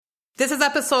This is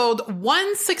episode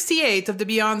 168 of the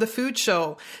Beyond the Food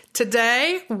Show.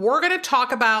 Today, we're going to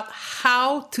talk about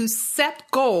how to set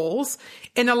goals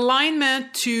in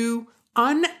alignment to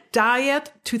Undiet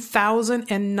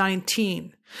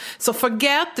 2019. So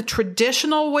forget the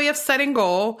traditional way of setting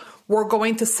goal. We're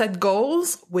going to set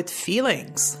goals with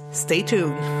feelings. Stay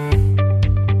tuned.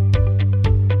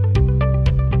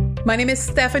 My name is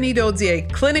Stephanie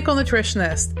Dodier, clinical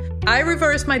nutritionist. I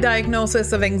reversed my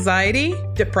diagnosis of anxiety,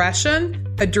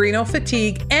 depression, adrenal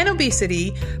fatigue, and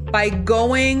obesity by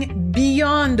going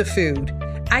beyond the food.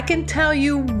 I can tell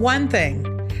you one thing,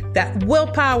 that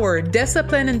willpower,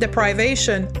 discipline, and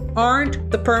deprivation aren't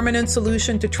the permanent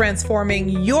solution to transforming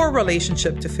your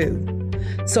relationship to food.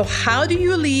 So how do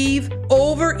you leave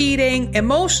overeating,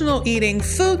 emotional eating,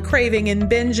 food craving, and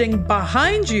binging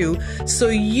behind you so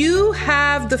you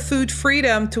have the food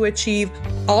freedom to achieve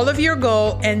all of your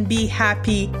goal and be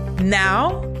happy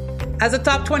now? As a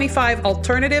top 25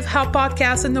 alternative health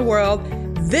podcast in the world,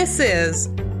 this is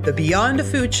the Beyond the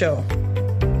Food Show.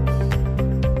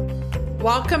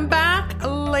 Welcome back,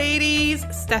 ladies.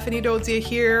 Stephanie Dodier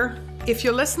here. If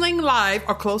you're listening live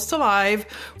or close to live,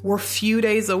 we're a few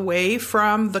days away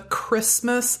from the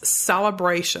Christmas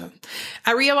celebration.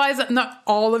 I realize that not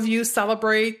all of you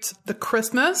celebrate the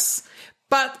Christmas,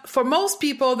 but for most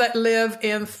people that live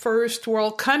in first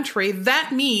world country,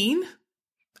 that means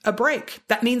a break.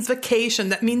 That means vacation.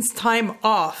 That means time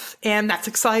off. And that's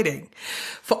exciting.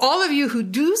 For all of you who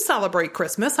do celebrate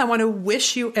Christmas, I want to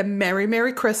wish you a Merry,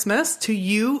 Merry Christmas to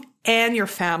you and your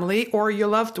family or your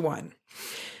loved one.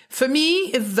 For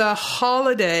me, the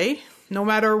holiday, no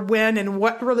matter when and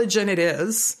what religion it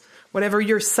is, whatever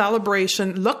your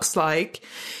celebration looks like,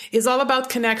 is all about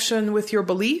connection with your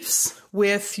beliefs,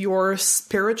 with your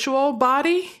spiritual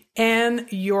body,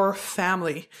 and your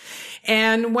family.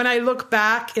 And when I look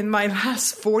back in my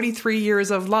last 43 years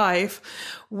of life,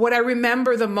 what I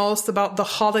remember the most about the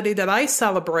holiday that I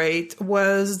celebrate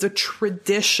was the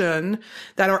tradition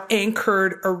that are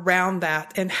anchored around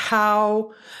that and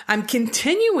how I'm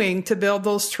continuing to build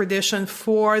those traditions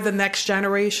for the next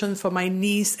generation, for my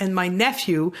niece and my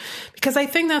nephew, because I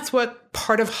think that's what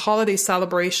part of holiday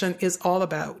celebration is all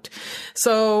about.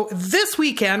 So this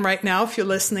weekend right now, if you're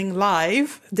listening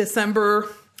live, December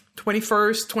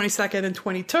 21st, 22nd, and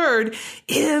 23rd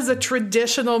is a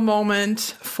traditional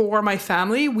moment for my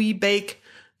family. We bake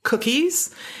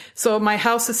cookies. So my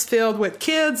house is filled with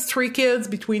kids, 3 kids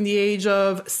between the age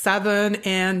of 7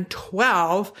 and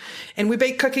 12, and we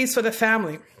bake cookies for the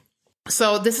family.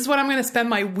 So this is what I'm going to spend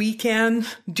my weekend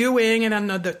doing. And on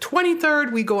the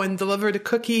 23rd, we go and deliver the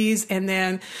cookies, and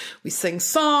then we sing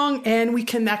song and we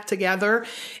connect together.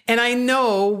 And I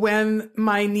know when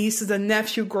my nieces and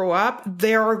nephew grow up,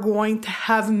 they are going to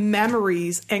have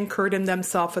memories anchored in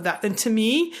themselves for that. And to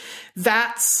me,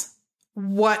 that's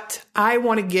what I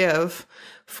want to give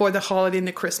for the holiday and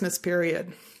the Christmas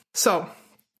period. So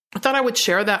I thought I would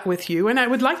share that with you, and I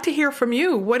would like to hear from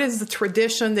you. What is the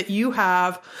tradition that you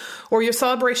have or your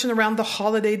celebration around the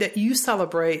holiday that you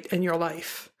celebrate in your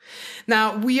life?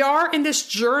 Now, we are in this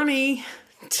journey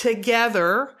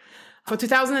together for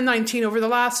 2019. Over the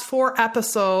last 4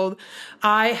 episodes,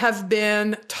 I have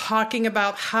been talking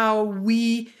about how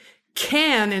we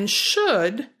can and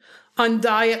should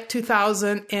undiet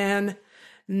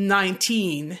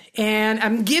 2019. And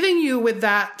I'm giving you with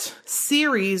that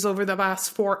series over the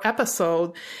last 4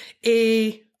 episodes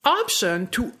a option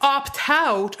to opt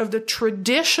out of the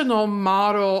traditional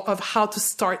model of how to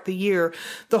start the year,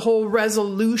 the whole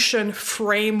resolution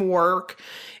framework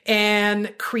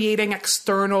and creating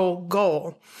external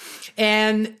goal.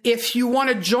 And if you want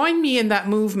to join me in that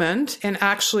movement and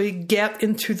actually get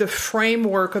into the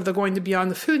framework of the Going to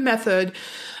Beyond the Food method,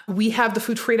 we have the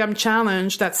Food Freedom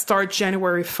Challenge that starts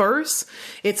January 1st.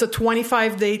 It's a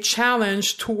 25-day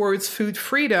challenge towards food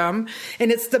freedom,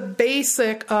 and it's the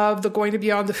basic of the Going to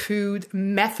Beyond the Food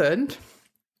method.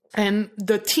 And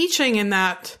the teaching in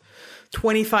that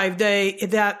 25-day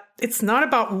that it's not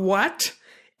about what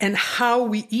and how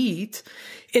we eat.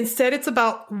 Instead, it's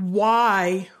about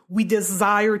why we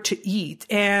desire to eat.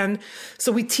 And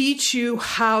so we teach you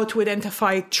how to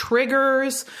identify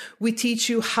triggers. We teach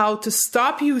you how to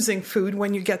stop using food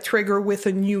when you get triggered with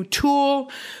a new tool.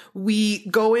 We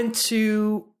go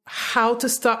into how to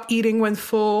stop eating when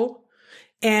full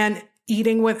and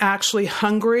eating when actually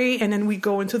hungry. And then we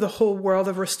go into the whole world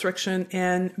of restriction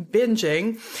and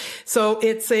binging. So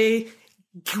it's a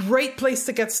great place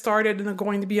to get started in the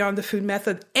Going to Beyond the Food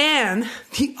method and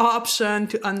the option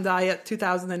to undiet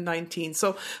 2019.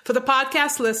 So for the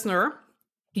podcast listener,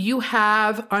 You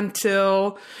have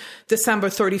until December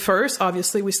 31st.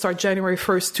 Obviously, we start January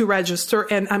 1st to register,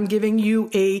 and I'm giving you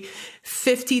a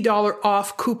 $50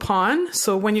 off coupon.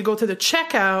 So when you go to the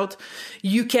checkout,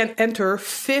 you can enter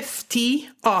 50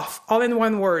 off, all in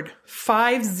one word,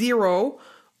 50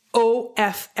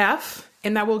 OFF,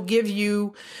 and that will give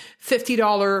you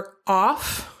 $50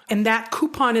 off. And that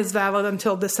coupon is valid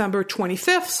until December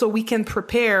 25th, so we can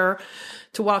prepare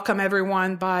to welcome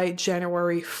everyone by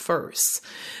January 1st.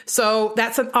 So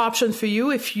that's an option for you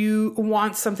if you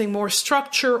want something more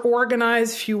structured,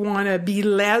 organized, if you want to be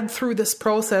led through this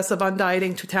process of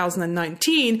Undieting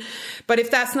 2019. But if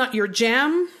that's not your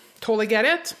jam, totally get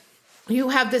it. You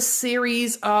have this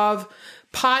series of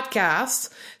podcasts.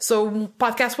 So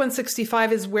podcast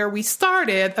 165 is where we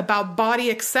started, about body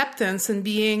acceptance and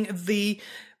being the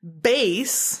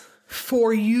base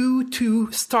for you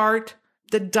to start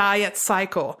the diet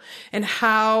cycle, and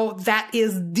how that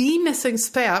is the missing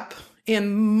step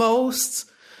in most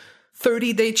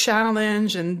 30-day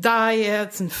challenge and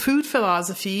diets and food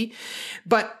philosophy.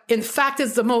 But in fact,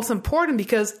 it's the most important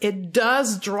because it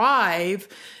does drive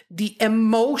the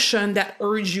emotion that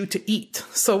urges you to eat.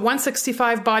 So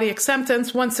 165, body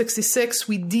acceptance. 166,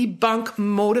 we debunk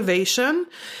motivation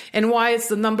and why it's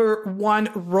the number one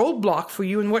roadblock for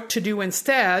you and what to do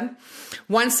instead.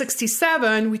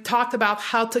 167, we talked about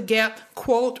how to get,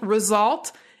 quote,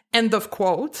 result, end of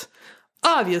quote.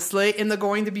 Obviously, in the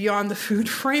Going to Beyond the Food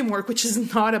framework, which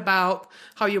is not about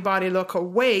how your body look or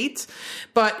weight,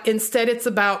 but instead it's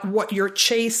about what you're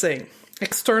chasing,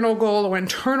 external goal or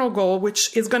internal goal,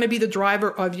 which is going to be the driver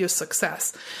of your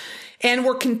success. And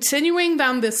we're continuing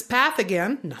down this path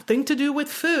again, nothing to do with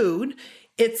food.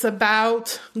 It's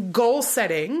about goal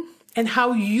setting and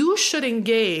how you should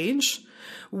engage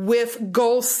with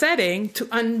goal setting to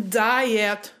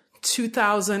undiet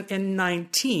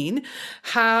 2019,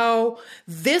 how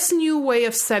this new way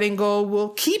of setting goal will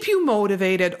keep you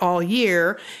motivated all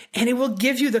year, and it will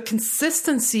give you the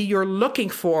consistency you're looking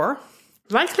for,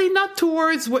 likely not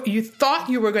towards what you thought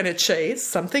you were going to chase,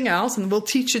 something else, and we'll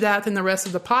teach you that in the rest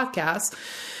of the podcast.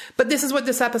 But this is what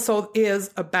this episode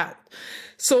is about.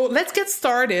 So let's get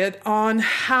started on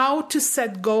how to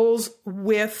set goals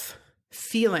with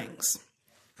feelings.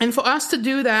 And for us to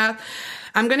do that,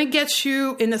 I'm going to get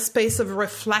you in a space of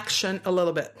reflection a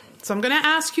little bit. So I'm going to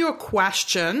ask you a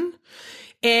question,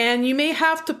 and you may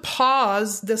have to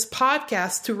pause this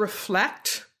podcast to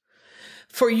reflect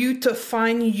for you to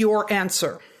find your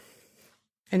answer.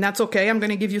 And that's okay. I'm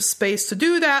going to give you space to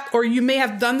do that. Or you may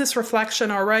have done this reflection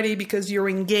already because you're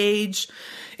engaged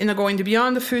in the Going to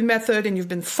Beyond the Food method and you've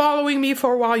been following me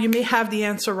for a while. You may have the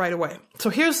answer right away. So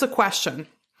here's the question.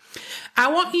 I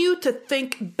want you to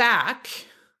think back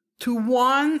to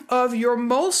one of your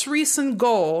most recent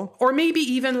goal, or maybe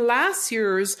even last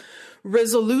year's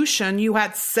resolution you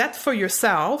had set for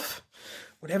yourself,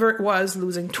 whatever it was,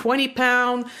 losing 20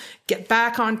 pounds, get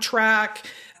back on track,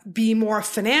 be more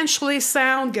financially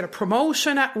sound, get a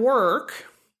promotion at work.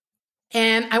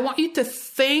 And I want you to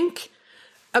think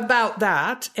about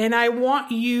that. And I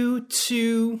want you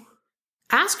to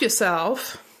ask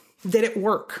yourself, did it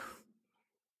work?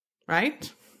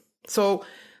 Right? So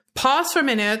pause for a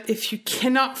minute if you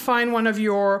cannot find one of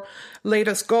your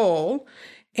latest goal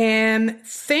and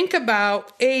think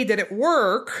about, A, did it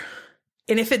work?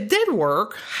 And if it did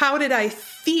work, how did I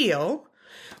feel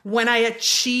when I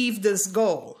achieved this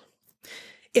goal?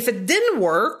 If it didn't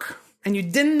work and you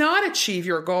did not achieve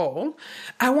your goal,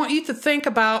 I want you to think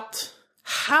about,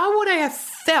 how would I have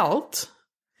felt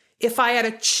if I had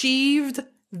achieved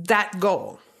that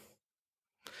goal?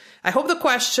 I hope the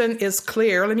question is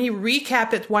clear. Let me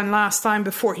recap it one last time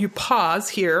before you pause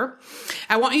here.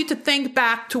 I want you to think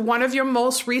back to one of your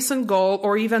most recent goals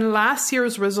or even last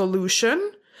year's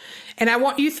resolution. And I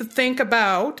want you to think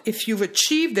about, if you've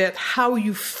achieved it, how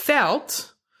you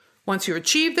felt once you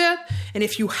achieved it. And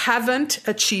if you haven't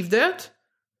achieved it,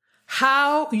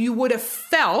 how you would have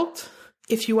felt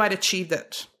if you had achieved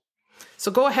it. So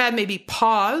go ahead, maybe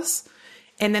pause,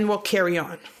 and then we'll carry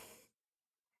on.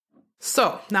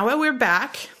 So now that we're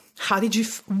back, how did you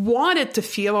want it to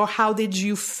feel, or how did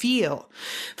you feel?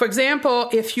 For example,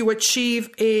 if you achieve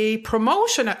a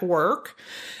promotion at work,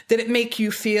 did it make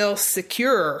you feel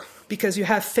secure because you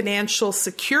have financial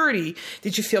security?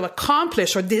 Did you feel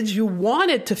accomplished, or did you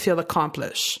want it to feel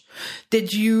accomplished?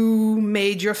 Did you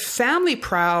made your family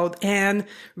proud and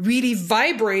really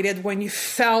vibrated when you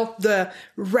felt the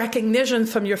recognition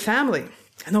from your family?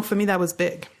 I know for me that was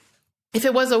big. If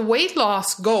it was a weight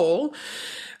loss goal,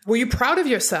 were you proud of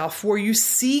yourself? Were you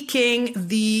seeking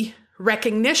the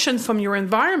recognition from your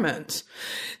environment?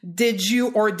 Did you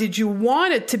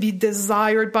want it to be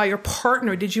desired by your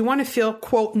partner? Did you want to feel,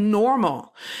 quote,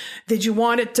 normal? Did you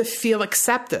want it to feel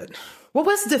accepted? What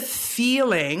was the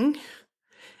feeling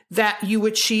that you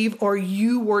achieved or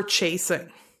you were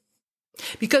chasing?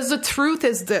 Because the truth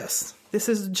is this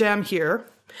is the gem here.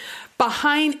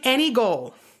 Behind any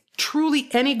goal, truly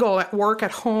any goal at work,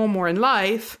 at home, or in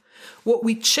life, what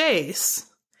we chase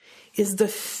is the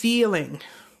feeling.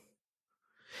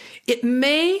 It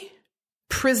may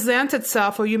present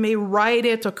itself, or you may write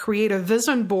it or create a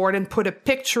vision board and put a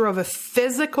picture of a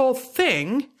physical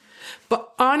thing,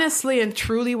 but honestly and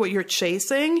truly what you're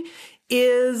chasing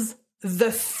is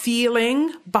the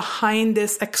feeling behind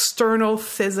this external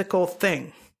physical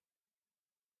thing.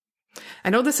 I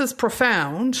know this is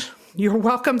profound. You're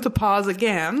welcome to pause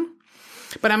again,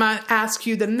 but I'm going to ask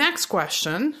you the next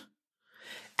question.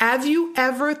 Have you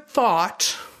ever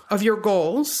thought of your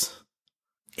goals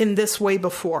in this way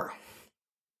before?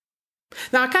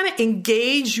 Now, I kind of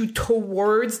engaged you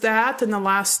towards that in the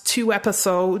last 2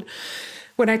 episodes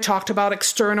when I talked about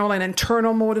external and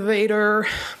internal motivator,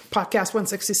 podcast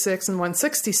 166 and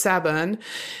 167.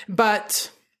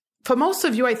 But for most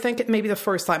of you, I think it may be the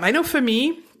first time. I know for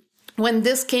me, when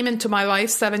this came into my life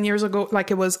 7 years ago,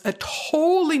 like it was a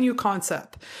totally new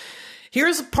concept.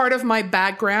 Here's part of my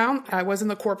background. I was in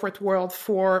the corporate world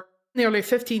for nearly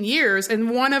 15 years,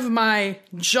 and one of my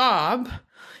job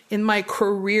in my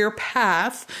career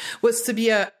path was to be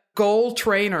a goal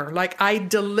trainer. Like I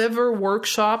deliver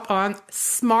workshop on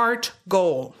SMART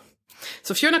goal.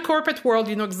 So if you're in a corporate world,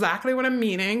 you know exactly what I'm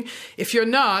meaning. If you're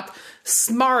not,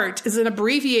 SMART is an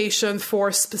abbreviation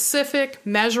for specific,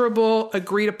 measurable,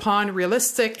 agreed upon,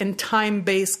 realistic, and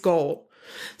time-based goal.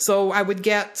 So I would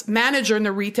get manager in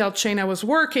the retail chain I was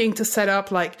working to set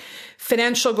up like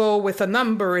financial goal with a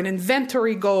number, an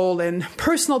inventory goal, and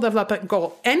personal development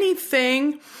goal.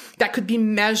 Anything that could be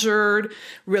measured,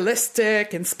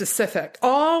 realistic, and specific.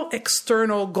 All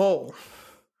external goal.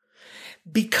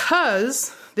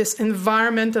 Because this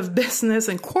environment of business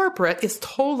and corporate is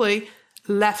totally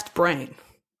left brain.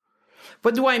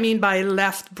 What do I mean by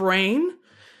left brain?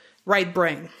 Right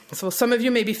brain. So some of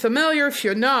you may be familiar. If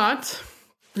you're not,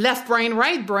 left brain,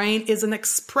 right brain is an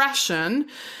expression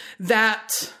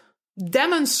that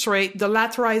demonstrates the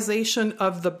lateralization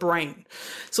of the brain.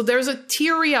 So there's a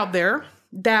theory out there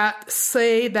that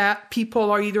say that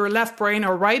people are either left brain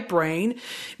or right brain,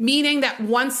 meaning that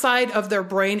one side of their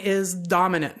brain is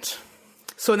dominant.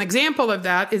 So an example of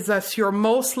that is that you're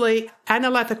mostly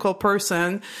analytical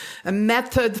person, a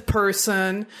method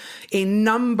person, a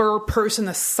number person,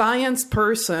 a science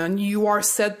person, you are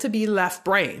said to be left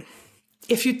brain.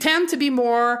 If you tend to be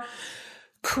more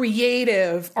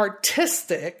creative,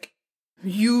 artistic,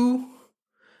 you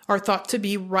are thought to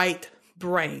be right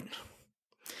brain.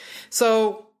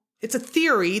 So it's a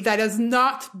theory that has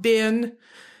not been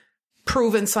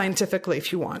proven scientifically,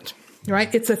 if you want,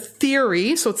 right? It's a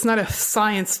theory, so it's not a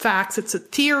science fact. It's a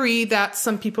theory that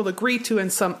some people agree to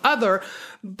and some other.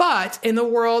 But in the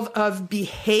world of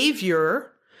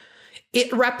behavior,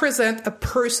 it represents a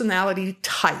personality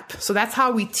type. So that's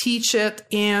how we teach it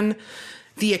in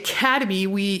the academy.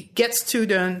 We get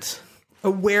students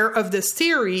aware of this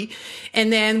theory,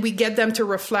 and then we get them to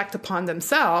reflect upon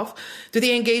themselves. Do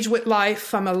they engage with life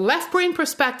from a left brain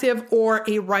perspective or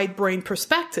a right brain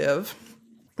perspective?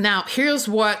 Now, here's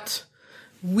what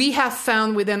we have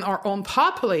found within our own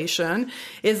population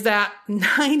is that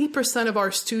 90% of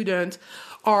our students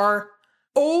are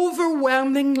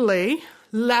overwhelmingly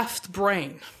left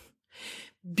brain,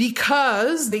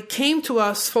 because they came to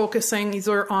us focusing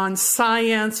either on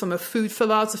science, from a food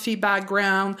philosophy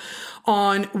background,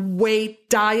 on weight,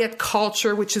 diet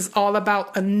culture, which is all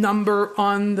about a number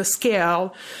on the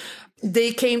scale.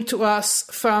 They came to us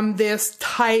from this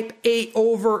type A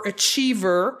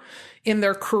overachiever in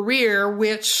their career,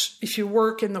 which if you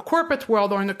work in the corporate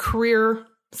world or in a career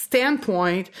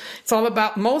standpoint, it's all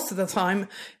about most of the time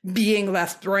being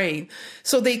left brain.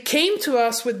 So they came to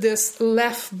us with this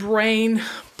left brain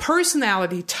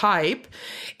personality type,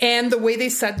 and the way they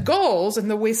set goals and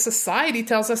the way society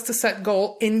tells us to set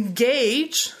goal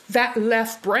engage that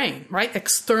left brain, right?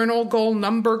 External goal,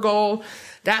 number goal.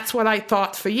 That's what I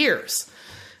thought for years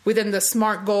within the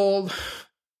SMART goal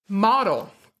model.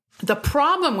 The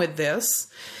problem with this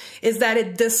is that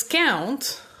it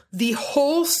discounts the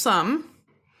wholesome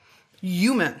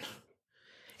human.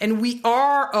 And we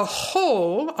are a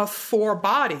whole of 4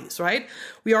 bodies, right?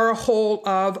 We are a whole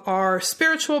of our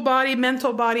spiritual body,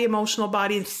 mental body, emotional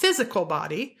body, and physical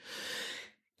body.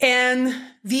 And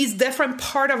these different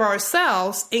parts of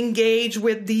ourselves engage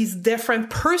with these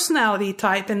different personality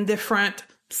type and different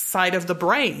side of the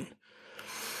brain.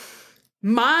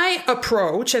 My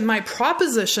approach and my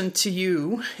proposition to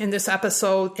you in this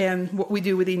episode and what we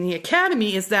do within the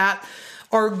Academy is that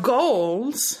our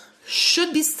goals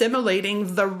should be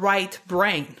stimulating the right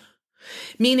brain.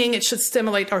 Meaning it should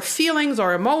stimulate our feelings,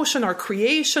 our emotion, our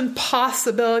creation,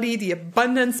 possibility, the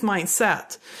abundance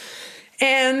mindset.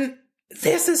 And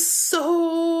this is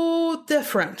so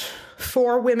different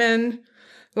for women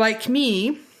like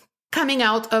me coming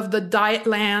out of the diet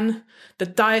land, the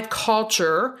diet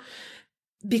culture,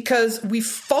 because we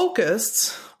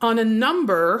focused on a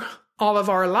number all of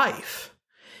our life.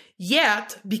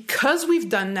 Yet, because we've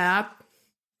done that,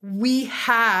 we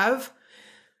have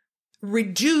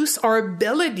reduced our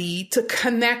ability to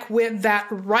connect with that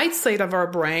right side of our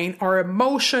brain, our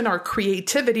emotion, our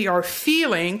creativity, our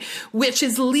feeling, which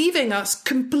is leaving us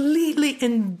completely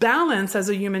in balance as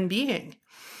a human being.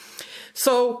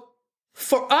 So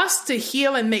for us to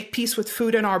heal and make peace with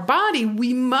food in our body,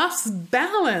 we must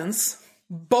balance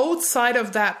both sides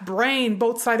of that brain,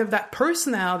 both sides of that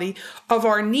personality of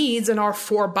our needs and our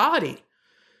forebody.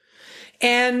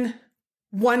 And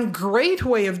one great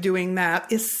way of doing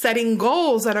that is setting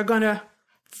goals that are going to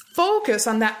focus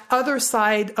on that other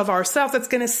side of ourselves that's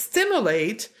going to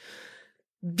stimulate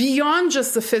beyond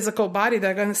just the physical body,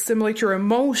 that are going to stimulate your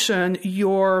emotion,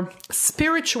 your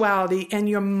spirituality, and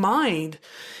your mind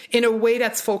in a way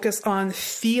that's focused on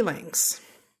feelings.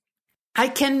 I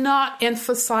cannot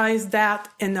emphasize that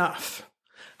enough,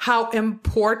 how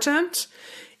important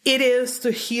it is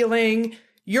to healing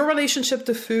your relationship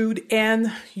to food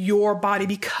and your body,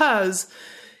 because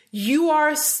you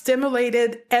are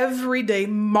stimulated every day,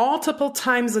 multiple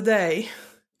times a day,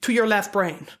 to your left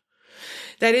brain.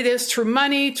 That it is through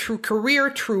money, through career,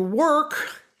 through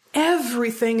work.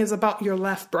 Everything is about your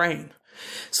left brain.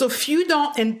 So if you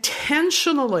don't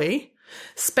intentionally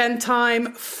spend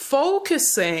time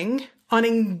focusing on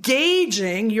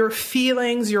engaging your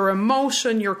feelings, your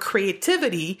emotion, your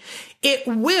creativity, it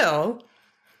will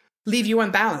leave you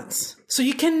unbalanced. So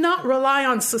you cannot rely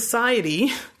on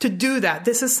society to do that.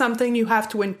 This is something you have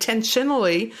to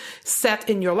intentionally set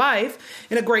in your life.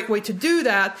 And a great way to do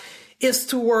that is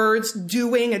towards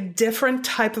doing a different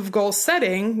type of goal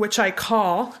setting, which I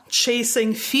call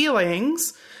chasing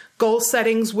feelings, goal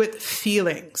settings with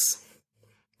feelings.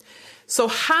 So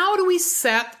how do we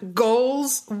set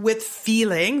goals with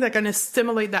feeling that are going to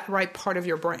stimulate that right part of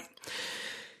your brain?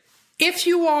 If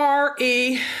you are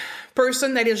a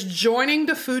person that is joining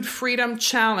the Food Freedom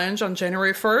Challenge on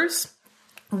January 1st,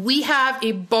 we have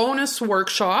a bonus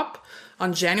workshop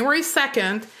on January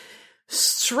 2nd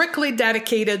strictly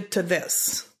dedicated to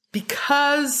this,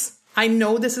 because I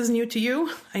know this is new to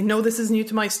you. I know this is new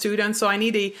to my students, so I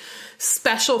need a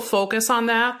special focus on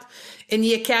that. In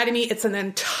the Academy, it's an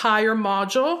entire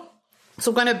module.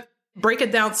 So we're going to break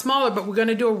it down smaller, but we're going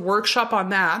to do a workshop on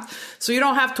that. So you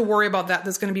don't have to worry about that.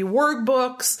 There's going to be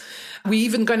workbooks. We're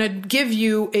even going to give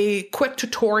you a quick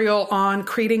tutorial on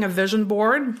creating a vision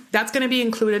board. That's going to be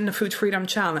included in the Food Freedom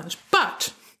Challenge.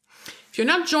 But if you're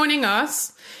not joining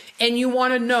us and you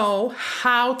want to know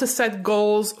how to set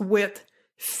goals with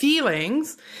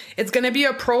feelings, it's going to be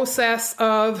a process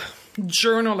of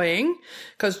journaling,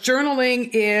 because journaling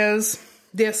is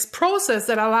this process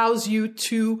that allows you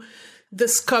to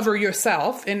discover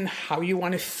yourself and how you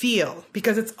want to feel,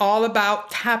 because it's all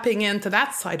about tapping into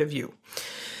that side of you.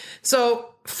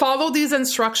 So follow these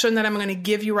instructions that I'm going to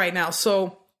give you right now.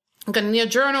 So you're going to need a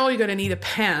journal, you're going to need a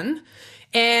pen,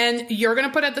 and you're going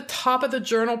to put at the top of the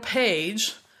journal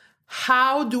page,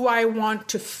 how do I want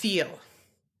to feel?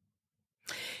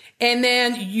 And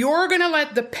then you're going to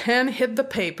let the pen hit the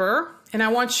paper, and I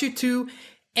want you to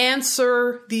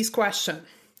answer these questions.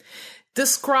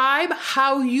 Describe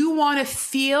how you want to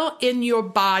feel in your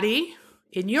body,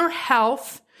 in your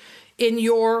health, in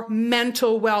your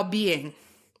mental well-being.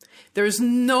 There's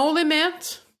no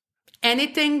limit.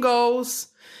 Anything goes.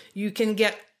 You can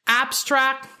get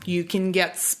abstract. You can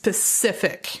get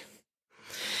specific.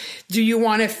 Do you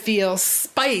want to feel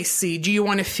spicy? Do you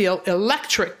want to feel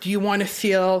electric? Do you want to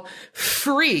feel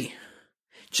free?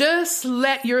 Just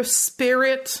let your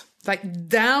spirit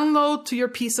download to your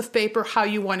piece of paper how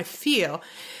you want to feel.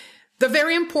 The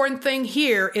very important thing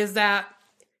here is that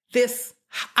this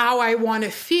how I want to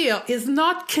feel is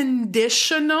not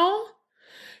conditional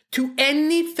to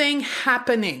anything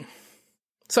happening.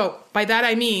 So by that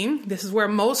I mean, this is where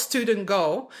most students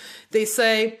go. They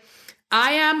say,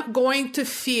 I am going to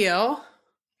feel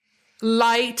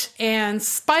light and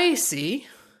spicy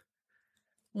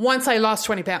once I lost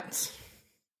 20 pounds.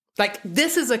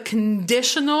 This is a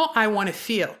conditional I want to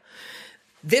feel.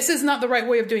 This is not the right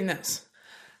way of doing this.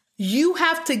 You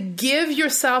have to give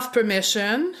yourself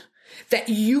permission that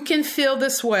you can feel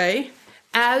this way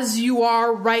as you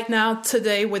are right now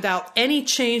today without any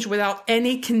change, without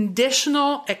any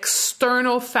conditional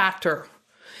external factor.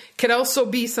 Could also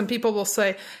be, some people will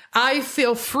say, I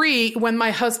feel free when my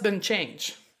husband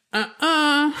change.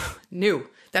 No,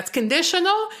 that's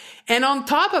conditional. And on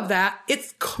top of that,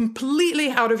 it's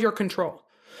completely out of your control.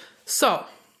 So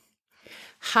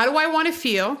how do I want to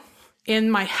feel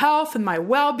in my health, in my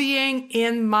well-being,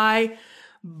 in my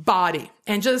body?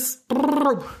 And just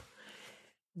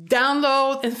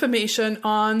download information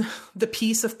on the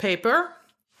piece of paper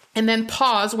and then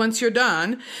pause once you're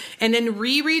done and then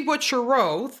reread what you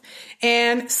wrote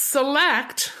and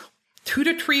select 2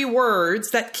 to 3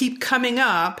 words that keep coming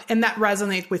up and that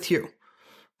resonate with you.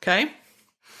 Okay?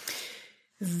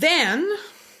 Then,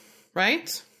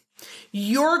 right,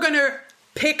 you're going to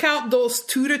pick out those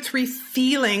 2 to 3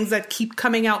 feelings that keep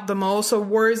coming out the most, or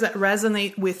words that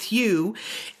resonate with you,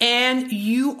 and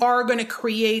you are going to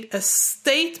create a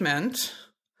statement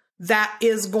that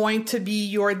is going to be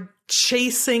your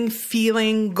chasing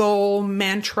feeling goal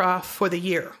mantra for the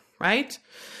year, right?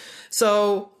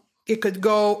 So it could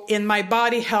go, in my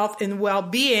body, health, and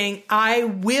well-being, I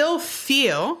will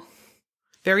feel,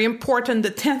 very important, the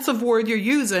tense of word you're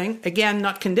using, again,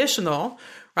 not conditional,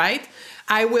 right?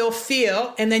 I will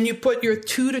feel, and then you put your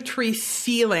 2 to 3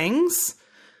 feelings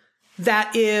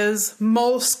that is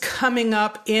most coming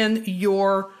up in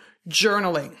your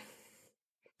journaling.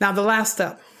 Now, the last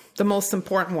step, the most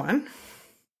important one,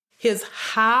 is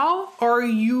how are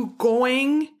you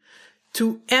going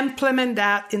to implement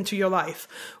that into your life?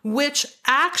 Which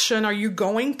action are you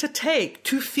going to take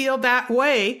to feel that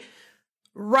way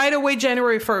right away,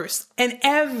 January 1st, and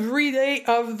every day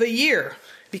of the year?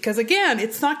 Because again,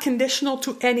 it's not conditional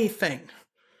to anything.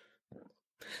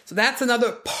 So that's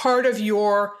another part of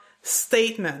your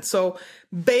statement. So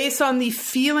based on the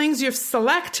feelings you've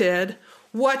selected,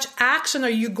 what action are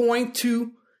you going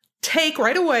to take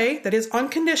right away that is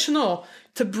unconditional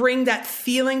to bring that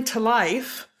feeling to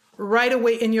life right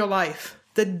away in your life,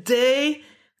 the day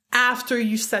after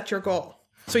you set your goal?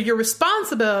 So your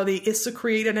responsibility is to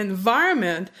create an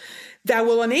environment that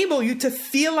will enable you to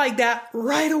feel like that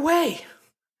right away.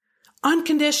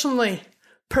 Unconditionally,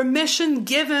 permission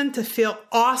given to feel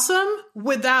awesome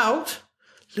without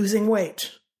losing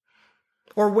weight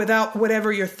or without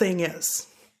whatever your thing is.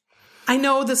 I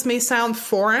know this may sound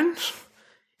foreign.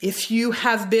 If you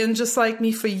have been just like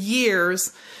me for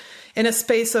years in a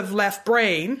space of left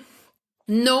brain,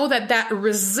 know that that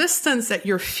resistance that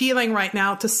you're feeling right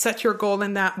now to set your goal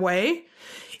in that way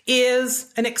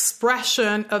is an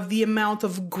expression of the amount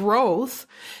of growth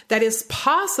that is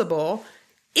possible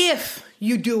if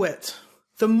you do it.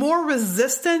 The more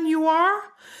resistant you are,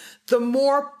 the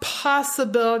more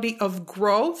possibility of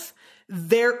growth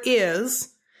there is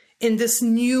in this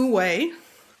new way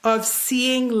of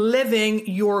living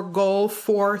your goal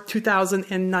for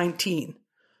 2019.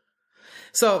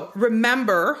 So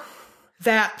remember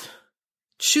that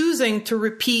choosing to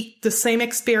repeat the same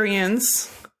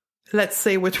experience, let's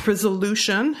say with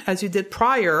resolution as you did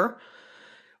prior,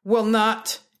 will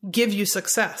not give you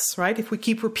success, right? If we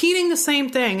keep repeating the same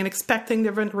thing and expecting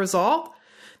different result,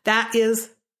 that is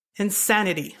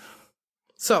insanity.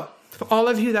 So for all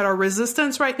of you that are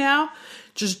resistant right now,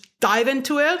 just dive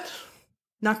into it.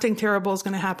 Nothing terrible is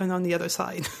going to happen on the other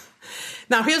side.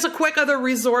 Now, here's a quick other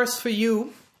resource for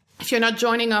you. If you're not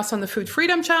joining us on the Food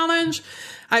Freedom Challenge,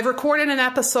 I've recorded an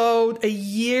episode 1.5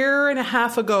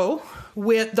 years ago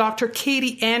with Dr.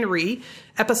 Katie Henry,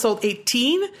 episode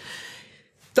 18.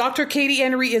 Dr. Katie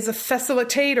Henry is a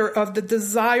facilitator of the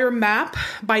Desire Map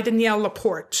by Danielle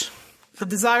Laporte. The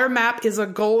Desire Map is a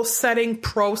goal-setting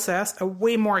process, a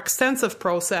way more extensive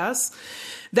process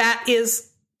that is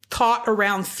taught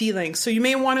around feelings. So you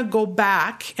may want to go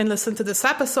back and listen to this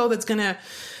episode that's going to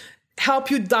help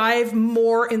you dive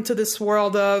more into this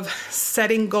world of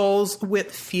setting goals with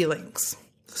feelings.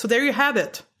 So there you have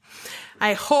it.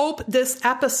 I hope this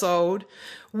episode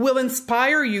will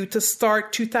inspire you to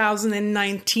start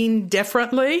 2019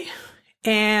 differently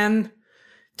and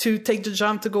to take the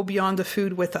jump to go beyond the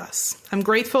food with us. I'm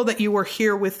grateful that you were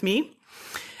here with me.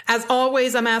 As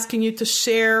always, I'm asking you to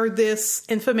share this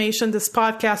information, this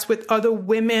podcast, with other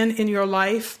women in your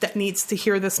life that needs to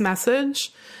hear this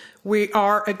message. We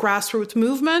are a grassroots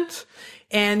movement,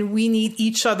 and we need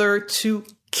each other to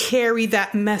carry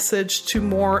that message to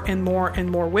more and more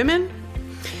and more women.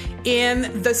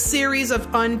 In the series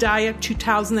of On Diet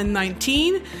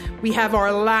 2019, we have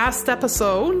our last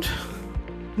episode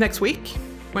next week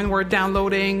when we're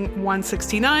downloading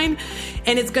 169,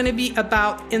 and it's going to be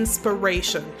about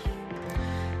inspiration.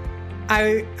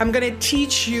 I'm going to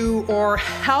teach you or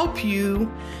help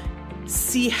you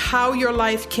see how your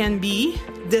life can be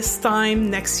this time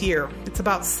next year. It's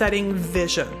about setting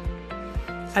vision.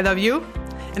 I love you,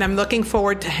 and I'm looking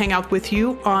forward to hang out with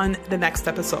you on the next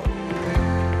episode.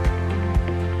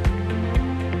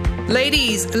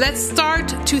 Ladies, let's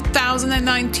start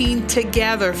 2019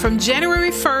 together. From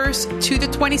January 1st to the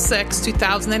 26th,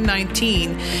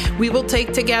 2019, we will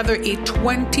take together a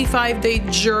 25-day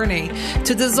journey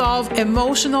to dissolve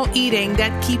emotional eating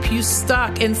that keep you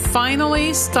stuck and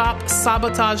finally stop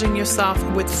sabotaging yourself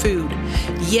with food.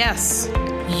 Yes,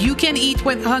 you can eat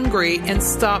when hungry and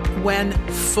stop when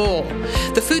full.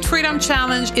 The Food Freedom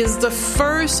Challenge is the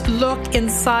first look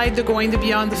inside the Going to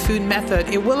Beyond the Food method.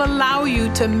 It will allow you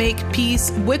to make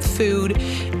peace with food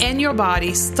and your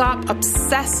body, stop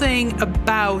obsessing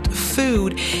about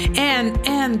food, and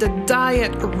end the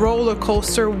diet roller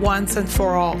coaster once and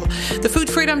for all. The Food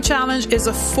Freedom Challenge is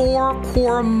a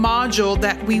 4-core module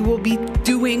that we will be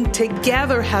doing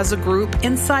together as a group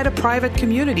inside a private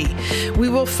community. We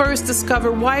will first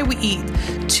discover why we eat.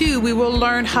 2, we will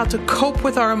learn how to cope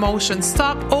with our emotions,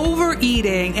 stop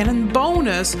overeating, and in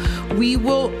bonus, we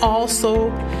will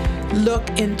also look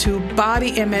into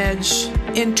body image,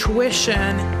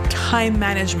 intuition, time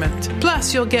management.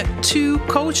 Plus, you'll get 2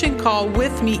 coaching calls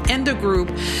with me in the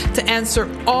group to answer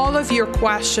all of your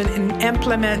questions and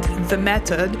implement the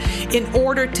method in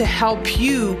order to help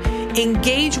you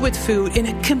engage with food in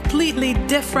a completely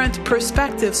different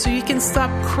perspective so you can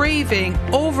stop craving,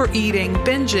 overeating,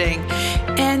 binging,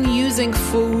 and using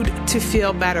food to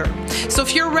feel better. So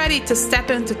if you're ready to step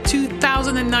into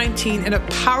 2019 in a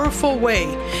powerful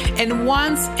way and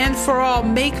once and for all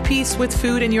make peace with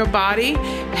food in your body,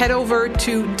 head over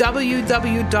to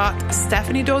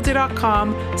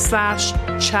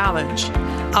www.stephaniedodier.com/challenge.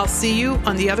 I'll see you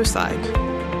on the other side.